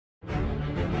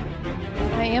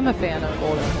am a fan of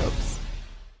Golden Hoops.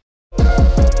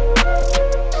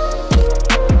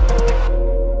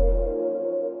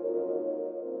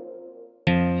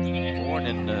 Born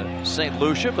in St.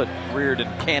 Lucia, but reared in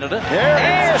Canada.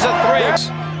 There's a three.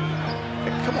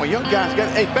 Hey, come on, young guys.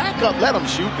 Hey, back up. Let them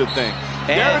shoot the thing.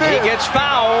 And he gets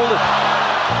fouled.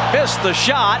 Missed the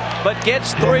shot, but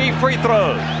gets 3 free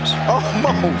throws.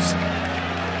 Almost.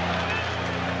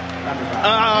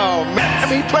 Oh, man. I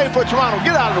mean, he played for Toronto.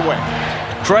 Get out of the way.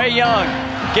 Trae Young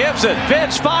gives it.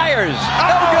 Vince fires.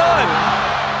 No good.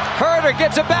 Herter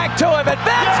gets it back to him, and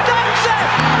Vince dunks it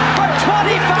for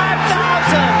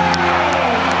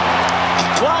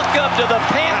 25,000. Welcome to the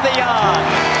pantheon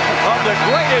of the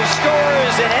greatest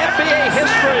scorers in NBA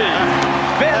history.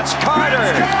 Vince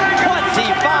Carter,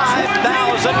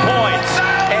 25,000 points,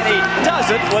 and he does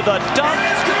it with a dunk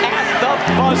at the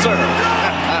buzzer.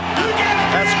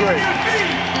 That's great.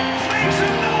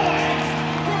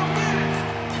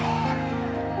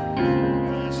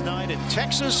 Last night in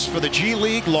Texas for the G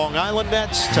League, Long Island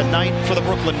Nets. Tonight for the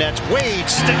Brooklyn Nets. Wade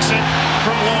sticks it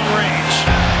from long range.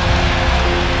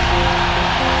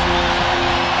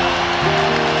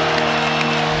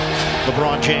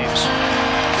 LeBron James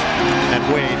and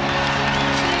Wade,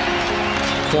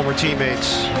 former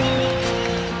teammates.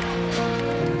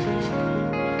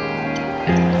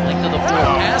 Length of the floor,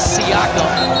 pass Siakam.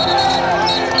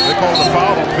 They called the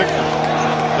foul on Victor.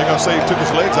 They're going to say he took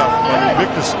his legs out. I mean,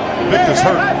 Victor's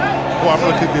hurt. Oh, I'm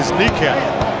looking at his kneecap.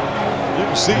 You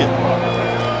can see it.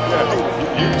 Yeah,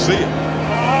 you can see it.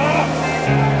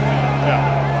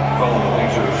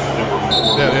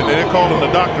 Yeah, they're calling the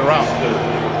doctor out.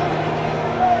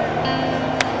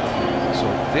 So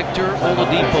Victor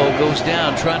Oladipo goes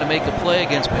down trying to make a play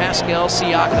against Pascal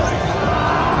Siakam.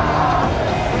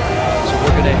 So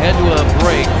we're going to head to a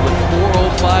break with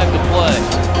 4:05 to play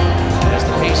as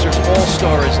the Pacers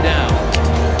All-Star is down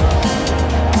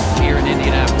here in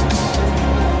Indianapolis.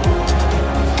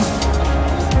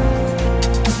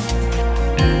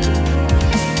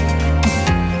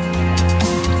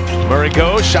 Murray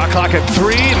goes, shot clock at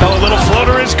 3. No, little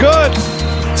floater is good.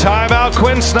 Timeout,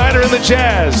 Quinn Snyder and the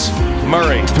Jazz.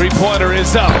 Murray, three-pointer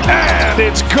is up, and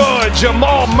it's good.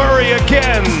 Jamal Murray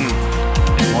again.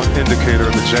 One indicator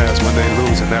of the Jazz when they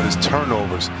lose, and that is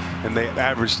turnovers. And they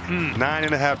averaged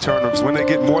 9.5 turnovers. When they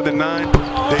get more than 9,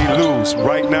 they lose.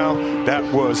 Right now, that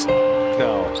was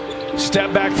No.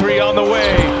 Step back 3 on the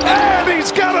way, and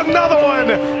he's got another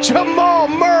one. Jamal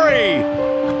Murray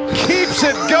keeps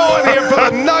it going here for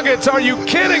the Nuggets. Are you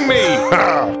kidding me?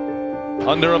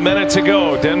 Under a minute to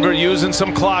go. Denver using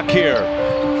some clock here.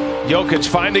 Jokic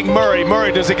finding Murray.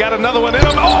 Murray, does he got another one in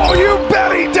him? Oh, you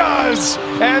bet he does!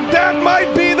 And that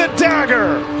might be the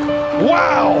dagger.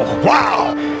 Wow.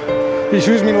 Wow. He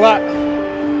shoots me a lot.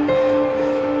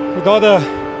 With all the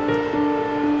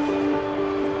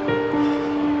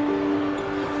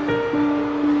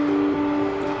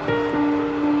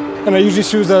and I usually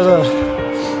choose as a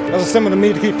symbol to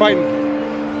me to keep fighting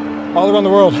all around the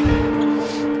world.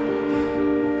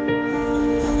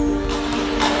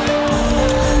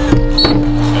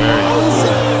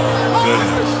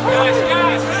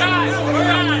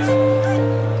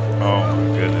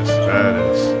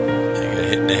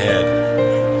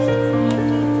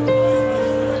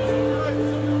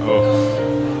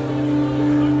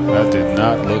 that did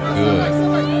not look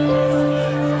good.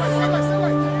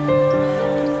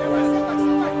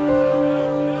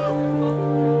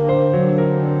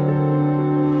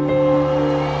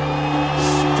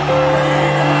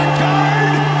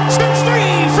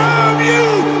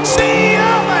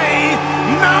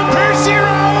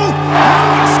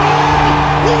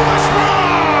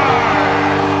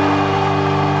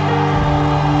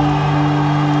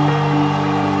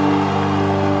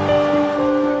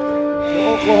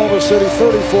 Oklahoma City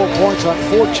 34 points on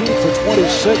 14 for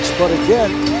 26, but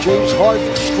again, James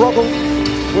Harden struggled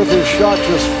with his shot,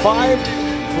 just 5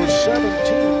 for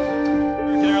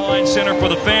 17. Caroline Center for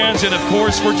the fans and of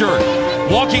course for Dirk.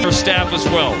 Walking her staff as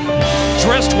well.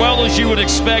 Dressed well as you would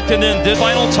expect, and then this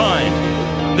final time,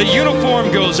 the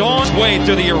uniform goes on its way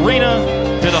through the arena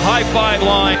to the high five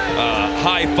line.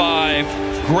 High five,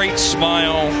 great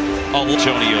smile,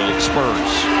 Antonio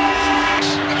Spurs.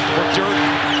 For Dirk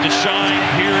to shine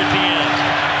here at the end.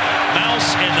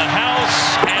 Mouse in the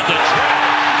house, and the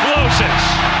trap closes.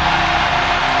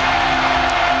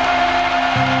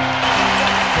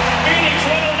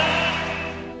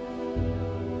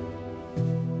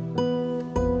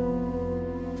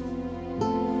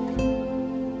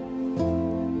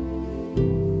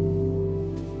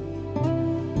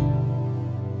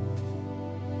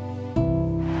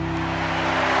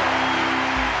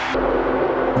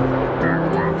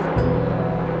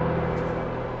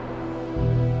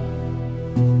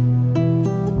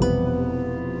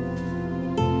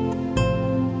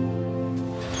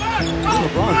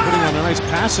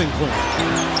 passing clean.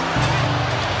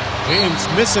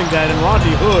 James missing that, and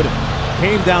Rodney Hood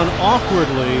came down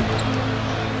awkwardly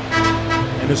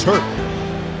and is hurt.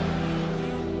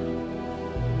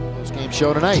 Game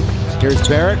show tonight. Here's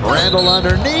Barrett. Randall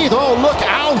underneath. Oh, look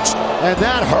out! And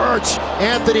that hurts.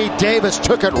 Anthony Davis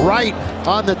took it right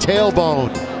on the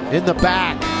tailbone in the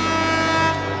back.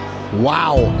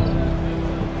 Wow.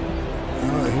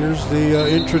 Here's the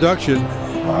introduction.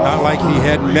 Not like he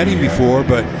hadn't met him before,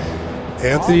 but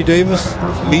Anthony Davis,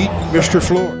 meet Mr.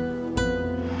 Floor.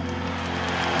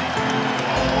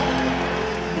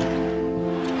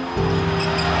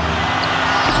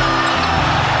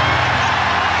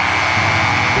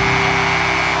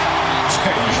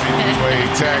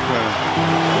 Tackling.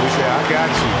 We say, I got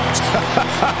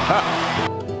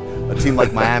you. A team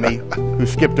like Miami who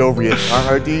skipped over you.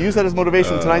 Do you use that as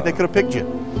motivation tonight? They could have picked you.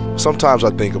 Sometimes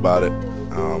I think about it.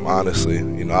 Honestly,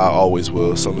 I always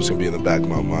will. Something's gonna be in the back of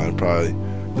my mind. Probably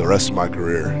the rest of my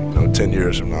career. 10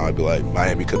 years from now, I'd be like,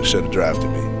 Miami could have, should have drafted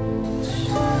me.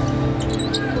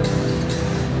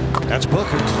 That's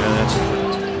Booker.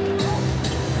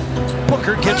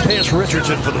 Booker gets past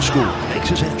Richardson for the school. Makes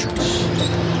his entrance.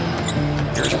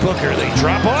 Here's Booker. They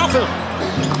drop off him.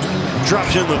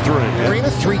 Drops in the three. Arena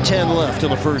 3:10 left in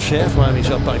the first half. Miami's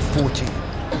up by 14.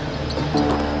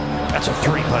 That's a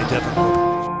three by Devin Booker.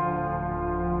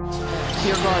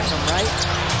 Here guard from right.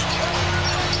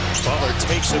 Butler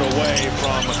takes it away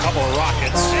from a couple of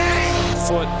Rockets.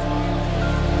 Foot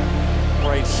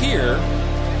right here.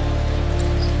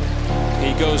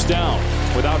 He goes down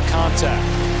without contact.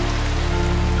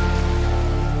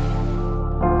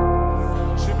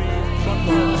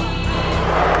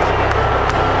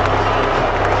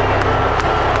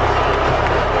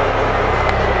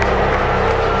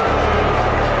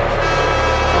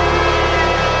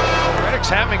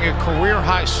 Having a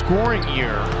career-high scoring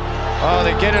year.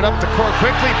 They get it up the court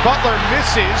quickly. Butler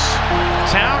misses.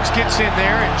 Towns gets in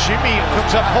there, and Jimmy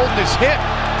comes up holding his hip.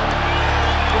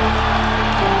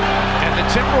 And the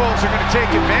Timberwolves are going to take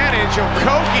advantage.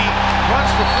 Okogie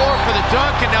runs the floor for the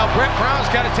dunk, and now Brett Brown's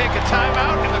got to take a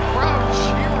timeout, and the crowd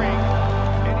cheering.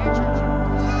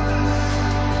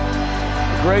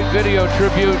 Great video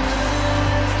tribute.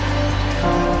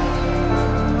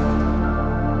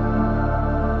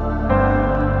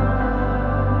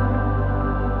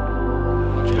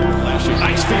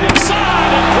 Nice feet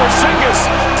inside, and Porzingis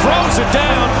throws it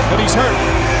down, and he's hurt.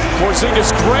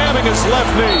 Porzingis grabbing his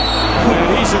left knee,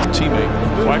 and he's a teammate.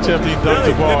 Watch after he dunked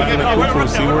the ball in the Kufu.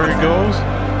 See where it goes?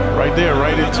 Right there,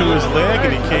 right into his leg,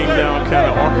 and he came down kind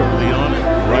of awkwardly on it.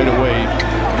 Right away,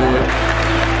 knew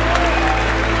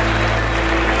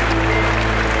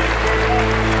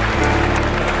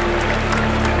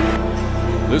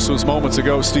it. This was moments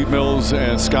ago, Steve Mills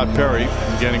and Scott Perry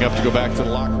getting up to go back to the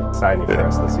locker room. Exciting for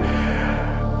us this year.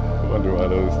 I wonder why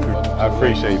those two. I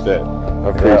appreciate that. I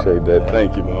appreciate that.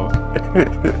 Thank you, Mom.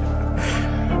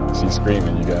 She's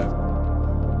screaming, you guys.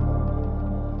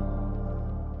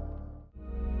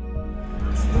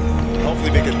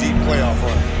 Hopefully make a deep playoff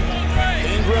run.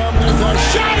 Ingram with a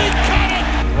shot and cut it!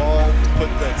 Ball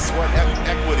put that sweat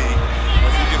equity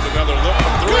as he gets another look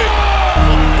from three.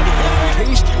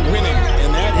 Taste winning,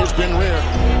 and that has been rare.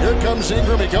 Here comes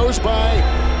Ingram. He goes by.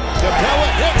 Capella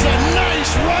hits a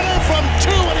nice runner from two,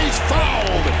 and he's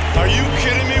fouled. Are you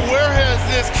kidding me? Where has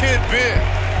this kid been?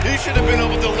 He should have been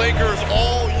over the Lakers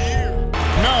all year.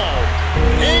 No.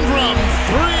 Ingram,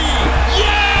 three.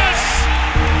 Yes!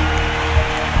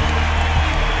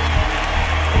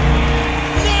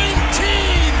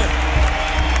 19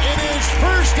 in his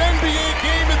first NBA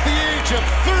game at the age of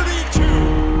 32.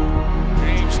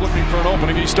 Looking for an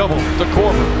opening, he's doubled to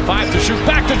Korver. 5 to shoot,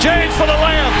 back to James for the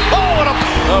layup. Oh, and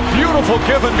a beautiful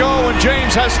give and go, and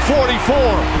James has 44.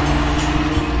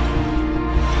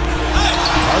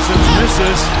 Cousins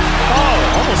misses.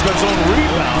 Oh, almost got his own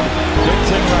rebound. Big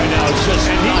thing right now is just,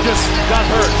 and he just got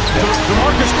hurt.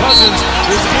 DeMarcus Cousins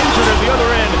is injured at the other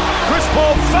end. Chris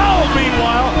Paul fouled,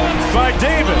 meanwhile, by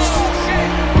Davis.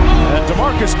 And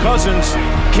DeMarcus Cousins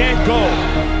can't go.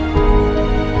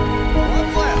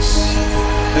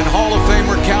 And Hall of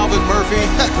Famer Calvin Murphy,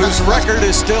 whose record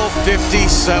is still 57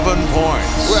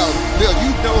 points. Well, Bill,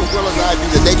 you know as well as I do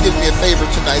that they did me a favor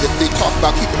tonight if they talk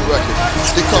about keeping the record,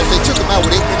 because they took him out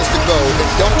with 8 minutes to go, and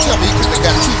don't tell me he couldn't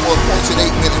have got 2 more points in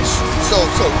 8 minutes.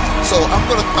 So I'm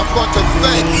going to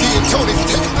thank D'Antoni for